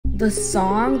the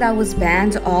song that was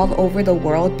banned all over the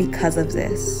world because of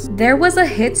this. There was a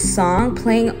hit song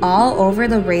playing all over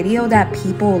the radio that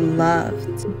people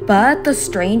loved. But the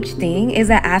strange thing is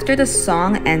that after the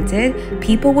song ended,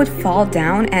 people would fall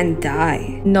down and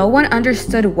die. No one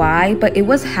understood why, but it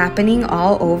was happening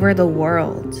all over the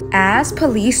world. As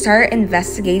police started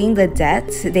investigating the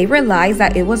deaths, they realized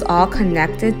that it was all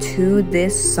connected to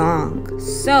this song.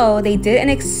 So they did an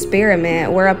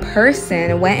experiment where a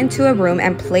person went into a room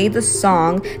and played the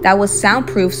song that was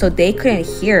soundproof so they couldn't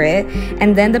hear it,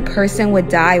 and then the person would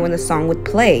die when the song would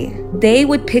play. They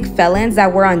would pick felons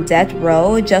that were on death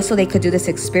row just so they could do this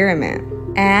experiment.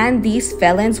 And these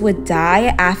felons would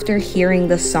die after hearing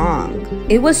the song.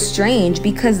 It was strange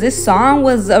because this song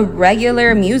was a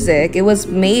regular music. It was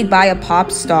made by a pop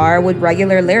star with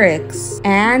regular lyrics.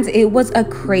 And it was a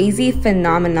crazy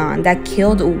phenomenon that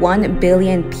killed 1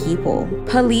 billion people.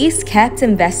 Police kept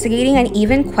investigating and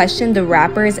even questioned the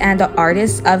rappers and the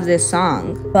artists of this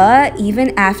song. But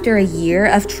even after a year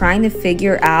of trying to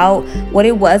figure out what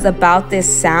it was about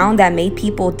this sound that made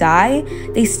people die,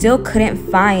 they still couldn't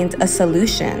find a solution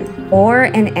or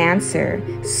an answer.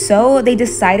 So they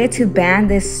decided to ban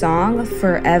this song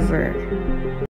forever.